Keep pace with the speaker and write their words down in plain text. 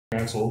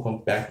reaction. Welcome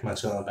back to my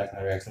channel, back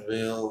in the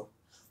Reactionville.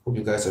 Hope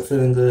you guys are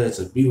feeling good. It's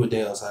a beautiful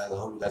day outside. I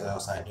hope you guys are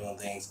outside doing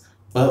things.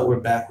 But we're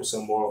back with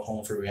some more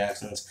home free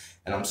reactions.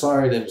 And I'm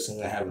sorry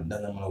that I haven't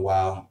done them in a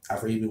while.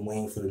 I've really been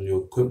waiting for the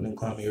new equipment to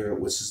come here,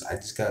 which is, I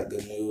just got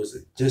good news.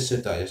 It just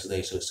shipped out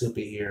yesterday, so it should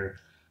be here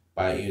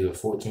by either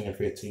 14 or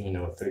 15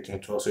 or 13 or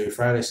 12. So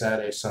Friday,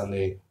 Saturday,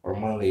 Sunday, or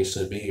Monday it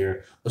should be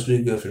here. Which will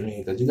be good for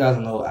me because you guys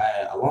know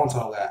a long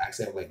time ago I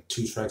actually have like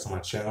 2 strikes on my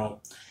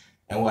channel.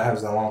 And what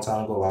happens a long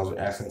time ago, I was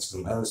reacting to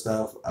some other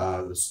stuff.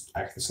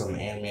 Acting some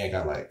anime, I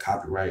got like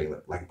copyright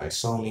like by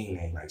Sony, and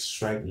they like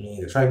strike me.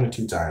 They strike me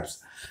 2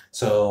 times,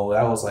 so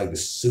that was like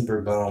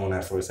super bum when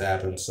that first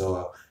happened.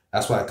 So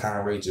that's why I kind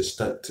of really just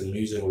stuck to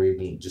music, or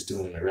even just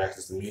doing the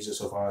reactions to music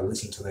so far, at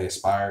least until they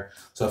expire.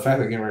 So the fact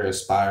that getting ready to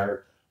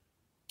expire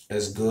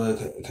is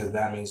good because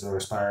that means they'll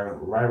expire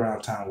right around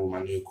the time when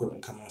my new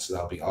equipment comes in. So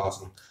that'll be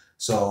awesome.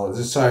 So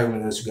just sorry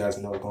when let you guys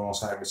know what's going on.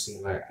 Sorry for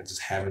seeing like I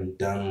just haven't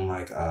done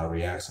like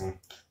reaction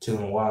to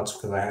them in a while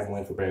because I haven't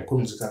waited for better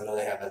equipment because I know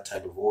they have that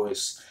type of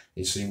voice.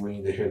 And so you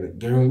need to hear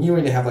you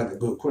need to have like the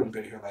good equipment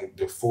to hear like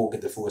get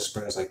the full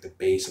experience, like the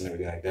bass and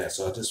everything like that.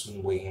 So I just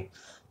been waiting.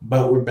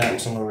 But we're back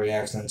with some of the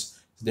reactions.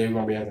 Today we're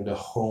gonna be reacting to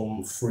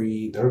Home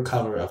Free, their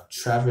cover of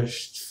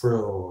Travis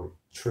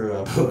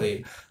Tritt, I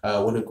believe.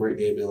 What a Great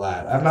Day to Be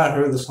Alive. I've not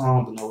heard the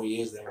song, but know who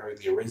he is. Never heard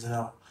the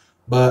original.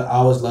 But I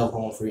always love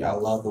Home Free. I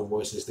love the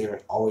voices.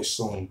 They're always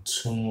so in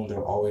tune.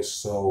 They're always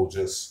so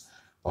just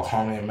the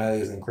harmony and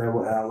melody is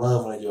incredible. And I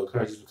love when they do a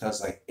cover just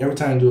because like every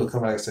time you do a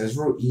cover, like I said, it's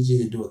real easy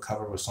to do a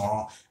cover of a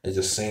song and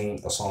just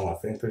sing a song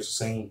like famous person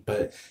sing,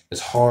 but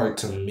it's hard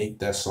to make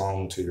that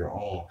song to your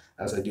own.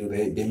 As I do,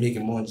 they make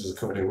it more than just a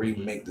cover, they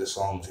remake the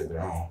song to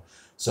their own.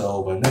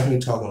 So, but enough of me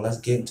talking, let's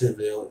get into the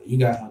video. You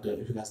guys want to do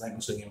it. If you guys like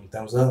me, so give me a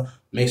thumbs up.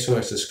 Make sure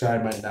to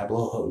subscribe button down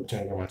below. Hope you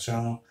turn on my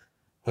channel.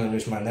 When I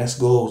reach my next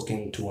goal is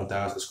getting to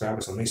 1,000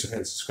 subscribers, so make sure to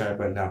hit the subscribe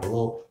button down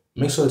below.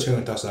 Make sure to share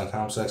your thoughts in the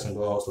comment section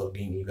below. I also love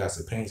getting you guys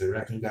opinions and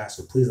reacting, you guys.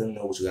 So please let me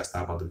know what you guys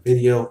thought about the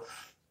video.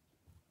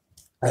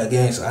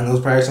 Again, so I know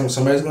it's probably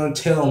somebody's gonna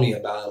tell me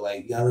about it,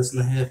 like, y'all listen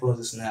to headphones,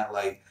 this and that.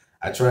 Like,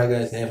 I tried,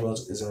 guys, the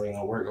headphones isn't really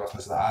gonna work off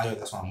the audio.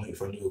 That's why I'm waiting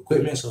for new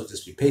equipment. So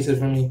just be patient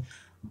for me.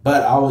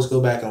 But I always go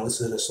back and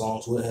listen to the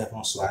songs with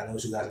headphones, so I know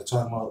what you guys are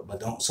talking about. But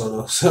don't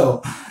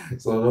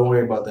don't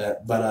worry about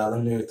that. But let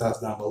me know your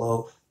thoughts down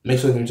below. Make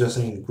sure you're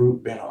interested in the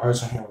group, band, or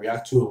artists on here,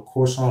 react to, of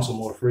course, songs are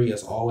more free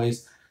as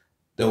always.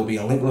 There will be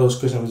a link below the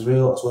description of this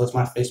video, as well as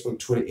my Facebook,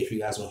 Twitter. If you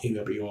guys want to hit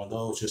me up either one of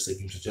those, just to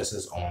give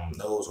suggestions on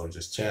those or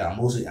just chat. I'm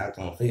mostly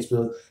acting on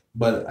Facebook,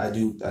 but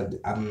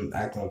I'm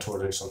acting on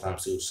Twitter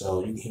sometimes too,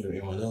 so you can hit me up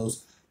either one of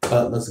those.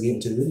 But let's get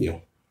into the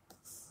video.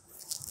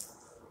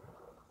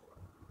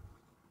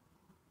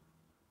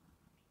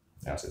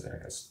 Now it says there,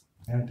 guys.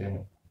 God damn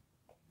it.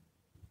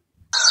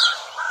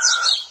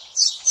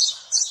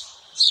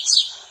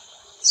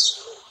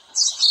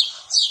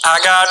 I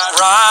got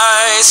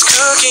rice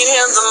cooking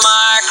in the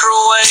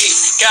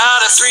microwave.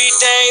 Got a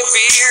 3-day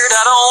beard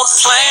I don't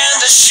plan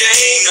to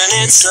shave.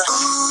 And it's a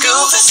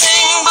goofy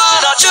thing,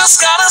 but I just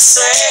gotta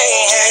say,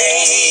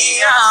 hey,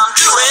 I'm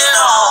doing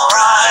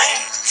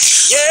alright.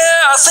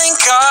 Yeah, I think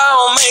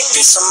I'll make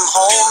me some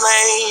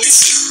homemade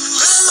food.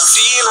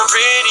 Feeling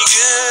pretty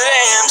good,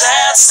 and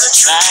that's the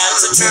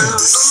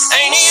truth.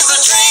 Ain't either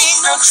drink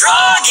nor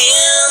drug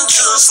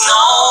induced,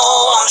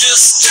 no, I'm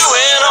just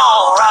doing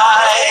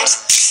alright.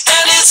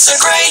 And it's a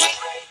great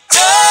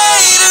day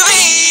to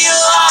be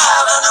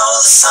alive. I know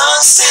the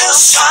sun's still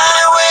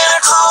shining when I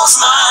close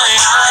my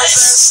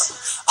eyes.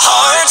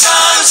 Hard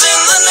times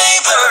in the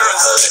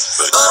neighborhood,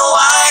 but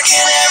why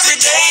can every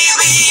day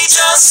be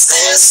just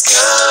this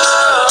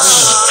good?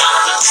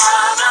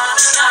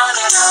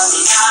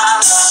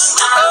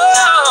 Oh,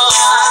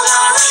 yeah.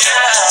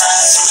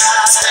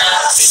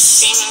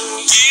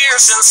 15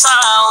 years since I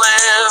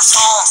left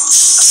home.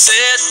 I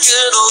said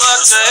good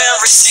luck to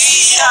every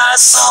seed I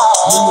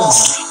sown.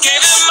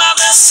 Gave it my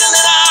best and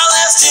then I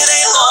left it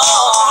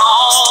alone.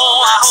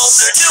 Oh, I hope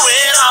they're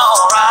doing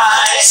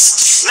alright.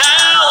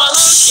 Now I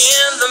look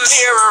in the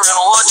mirror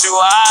and what do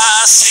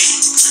I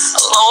see?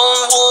 A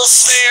lone wolf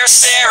there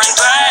staring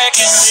back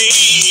at me.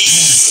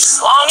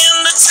 Long in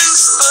the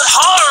tooth but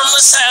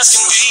harmless as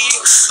can be.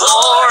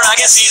 Lord, I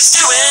guess he's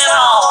doing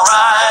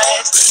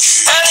alright.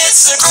 And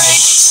it's a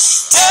great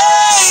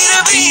day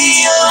to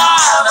be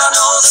alive. I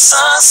know the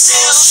sun's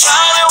still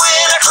shining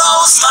when I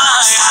close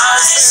my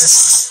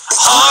eyes.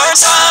 Hard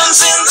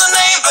times in the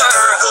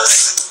neighborhood,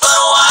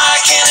 but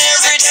why can't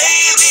every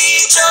day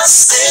be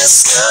just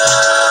this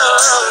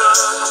good?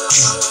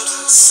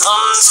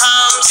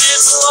 Sometimes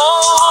it's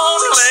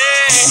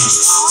lonely,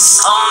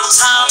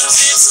 sometimes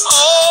it's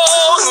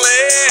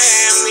only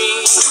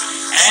me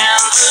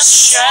and the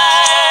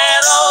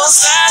shadows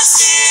that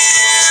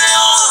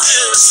fill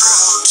this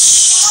room.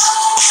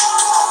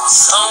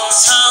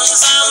 Sometimes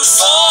I'm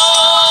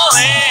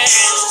falling,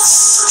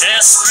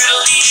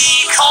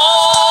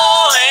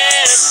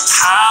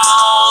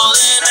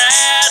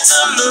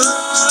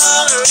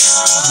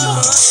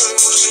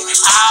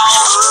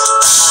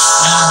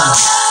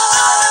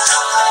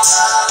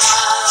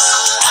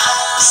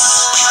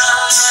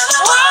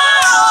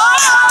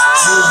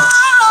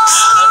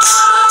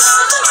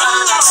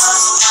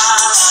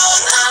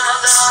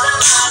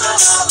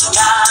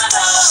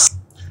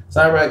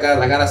 Sorry, right, guys.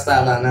 I gotta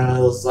stop now. I'm a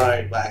little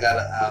sorry, but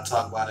I'll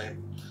talk about it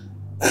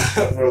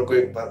real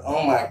quick. But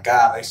oh my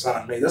God, they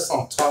sound amazing. This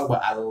song talk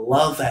about. I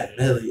love that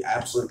melody. I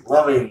absolutely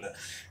love it. And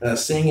the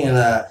singing,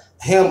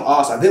 him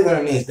also. I did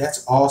learn this.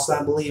 That's Austin,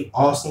 I believe.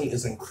 Austin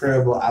is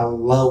incredible. I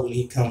love when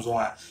he comes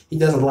on. He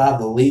does a lot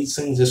of the lead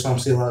sings. Just from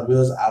seeing a lot of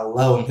videos. I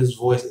love him. His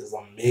voice is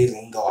amazing.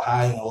 He can go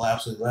high and low.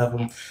 Absolutely love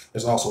him.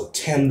 There's also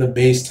Tim the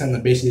bass. Tim the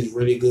bass is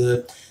really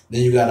good.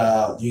 Then you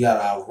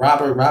got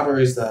Robert. Robert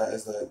is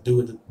the dude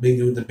with the big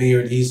dude with the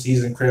beard.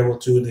 He's incredible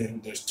too.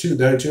 Then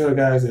there are two other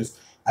guys. There's,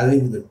 I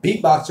think, the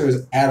beatboxer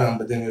is Adam,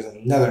 but then there's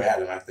another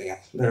Adam, I think.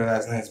 Their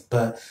last names.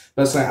 But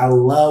it's like I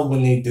love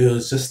when they do it.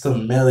 It's just the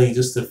melody,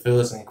 just the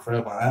feel is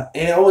incredible. And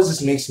it always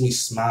just makes me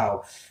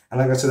smile. And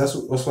like I said, that's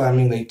what I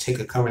mean. They take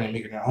a cover and they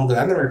make it their own.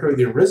 Because I never heard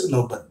the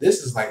original, but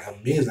this is like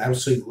amazing. I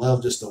absolutely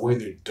love just the way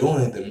they're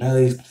doing it, the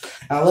melodies.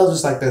 And I love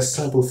just like that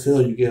simple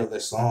feel you get of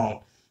this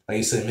song. Like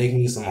you said, make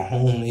me some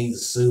homemade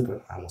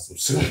soup. I want some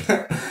soup.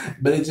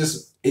 But it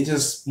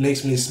just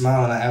makes me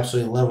smile, and I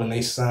absolutely love it. And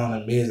they sound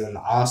amazing. And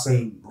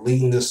Austin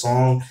leading this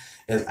song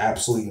is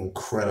absolutely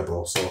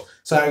incredible. So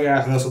sorry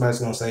guys, I know somebody's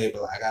gonna say it,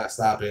 but I gotta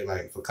stop it,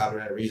 like, for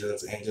copyright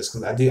reasons, and just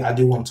because I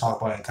do want to talk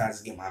about it and kind of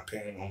just get my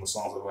opinion on the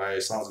songs.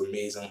 It sounds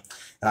amazing,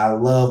 and I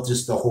love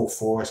just the whole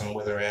forest and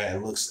where they're at.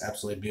 It looks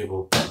absolutely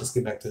beautiful. But let's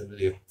get back to the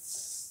video.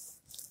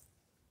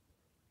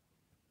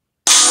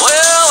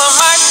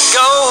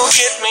 Go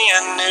get me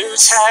a new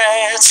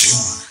tattoo,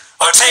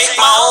 or take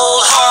my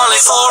old Harley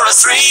for a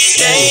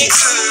 3-day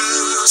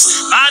cruise.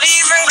 Might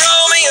even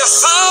grow me a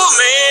Fu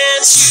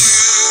Manchu.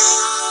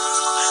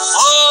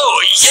 Oh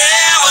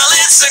yeah, well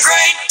it's a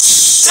great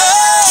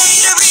day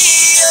to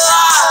be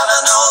alive.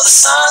 I know the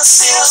sun's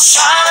still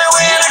shining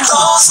when I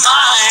close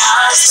my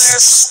eyes.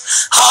 There's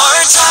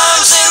hard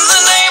times in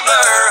the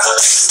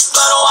neighborhood,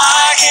 but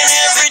why can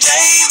every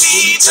day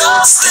be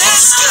just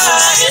this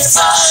good? It's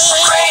a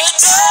great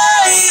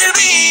day to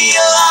be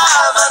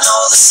alive. I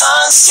know the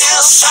sun's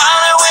still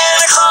shining when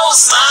I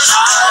close my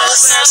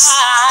eyes. There's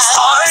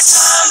hard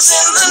times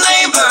in the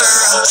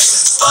neighborhood,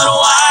 but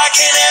why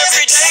can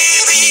every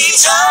day be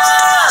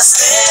just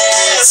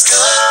this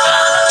good?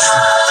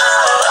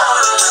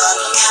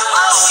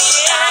 Oh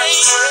yeah,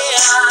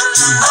 yeah.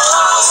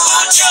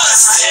 Oh,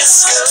 just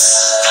this good.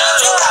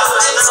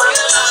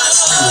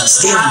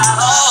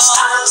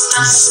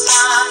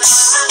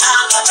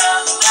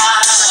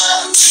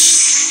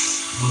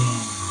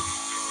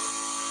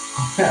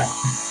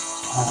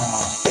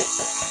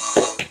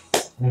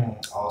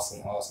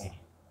 Awesome.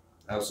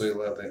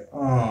 Absolutely love it.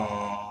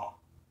 Oh,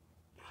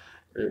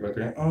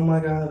 oh my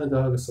God, the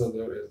dog is so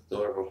good. It's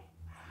adorable.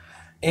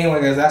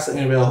 Anyway, guys, that's the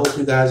end of it. I hope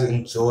you guys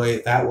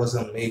enjoyed. That was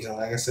amazing.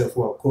 Like I said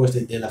before, of course,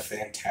 they did a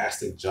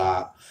fantastic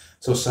job.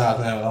 So shout out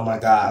to them. Oh my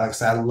God, like I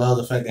said, I love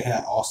the fact they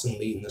had Austin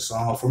leading the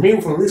song. For me,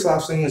 for the least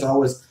I've seen is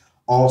always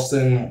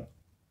Austin,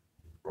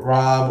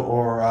 Rob,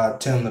 or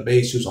Tim the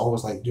bass, who's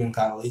always like doing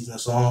kind of leads in the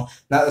song.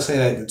 Not to say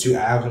that the two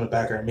Adams in the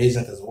back are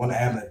amazing, because one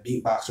Adam, the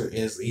beatboxer,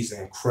 he's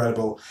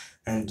incredible,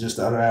 and just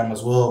the other Adam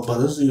as well. But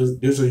those are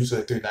usually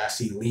the three that I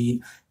see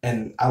lead,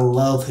 and I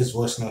love his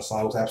voice in the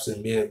song. It was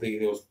absolutely amazing. I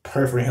think it was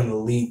perfect for him to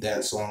lead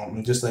that song,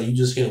 and just like you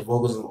just hear the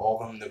vocals of all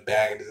of them in the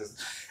back, and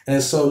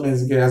it's so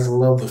amazing. Guys, I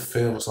love the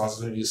feel of the song.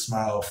 It's really just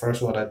smile.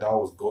 First of all, that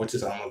dog was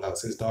gorgeous. I don't know if that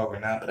was his dog or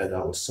not, but that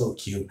dog was so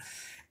cute.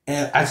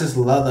 And I just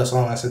love that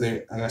song. Like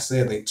I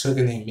said, they took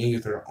it and they made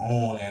it their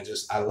own. And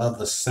I love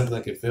the simple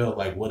it can feel.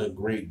 Like, what a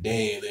great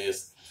day it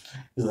is.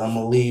 I'm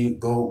gonna leave,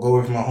 go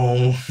away from my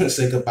home,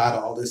 say goodbye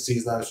to all this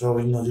season live show,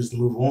 just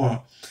move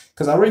on.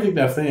 Because I really think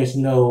that finish,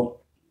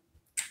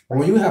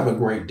 when you have a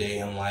great day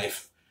in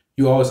life,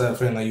 you always have a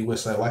feeling like you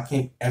wish, like, why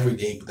can't every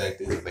day be like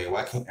this day?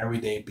 Why can't every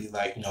day be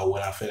like,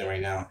 what I'm feeling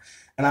right now?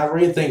 And I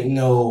really think,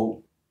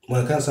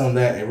 when it comes to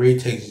that,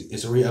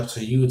 it's really up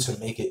to you to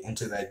make it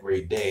into that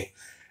great day.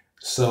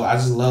 So I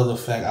just love the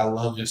fact, I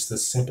love just the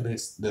simple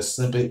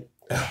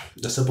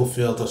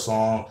feel of the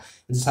song.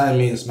 It's how it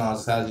made you smile,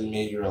 it's how it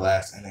made you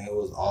relax, and it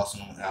was awesome.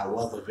 And I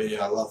love the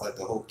video. I love like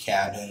the whole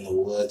cabin, the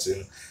woods,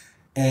 and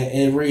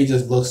it really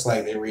just looks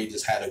like they really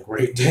just had a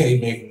great day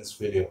making this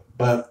video.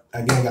 But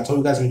again, I told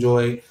you guys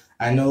enjoy.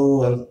 I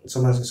know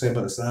somebody's gonna say,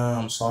 but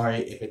I'm sorry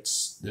if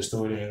it's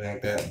distorted or anything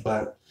like that.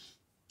 But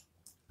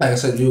like I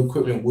said, new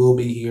equipment will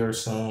be here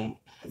soon.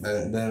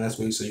 Then this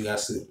week, so you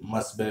guys see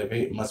much better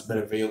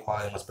video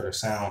quality, much better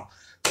sound.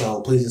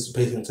 So please just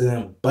pay attention to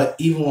them. But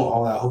even with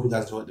all that, I hope you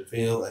guys enjoyed the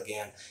video.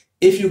 Again,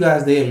 if you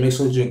guys did, make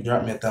sure you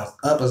drop me a thumbs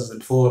up, as I said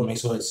before. Make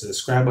sure to hit the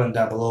subscribe button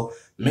down below.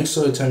 Make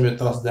sure to tell me your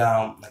thoughts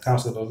down in the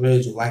comments of the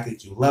video. You like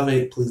it, you love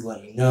it. Please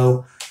let me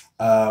know.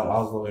 I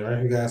was going right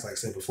here, guys, like I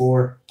said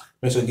before.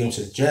 Make sure to give me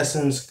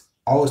suggestions.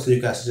 Always do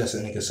you guys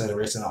suggestions in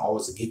consideration. I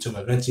always get to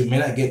them eventually. May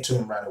not get to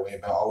them right away,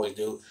 but I always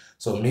do.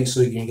 So make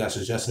sure you give me guys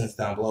suggestions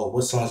down below.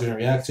 What songs you're gonna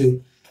react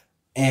to.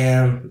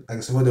 And like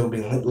I said, there will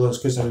be a link below the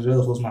description as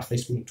well as my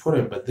Facebook and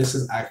Twitter. But this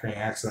is Icon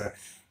Accent.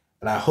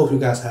 And I hope you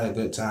guys had a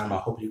good time. I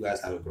hope you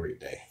guys have a great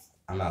day.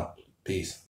 I'm out. Peace.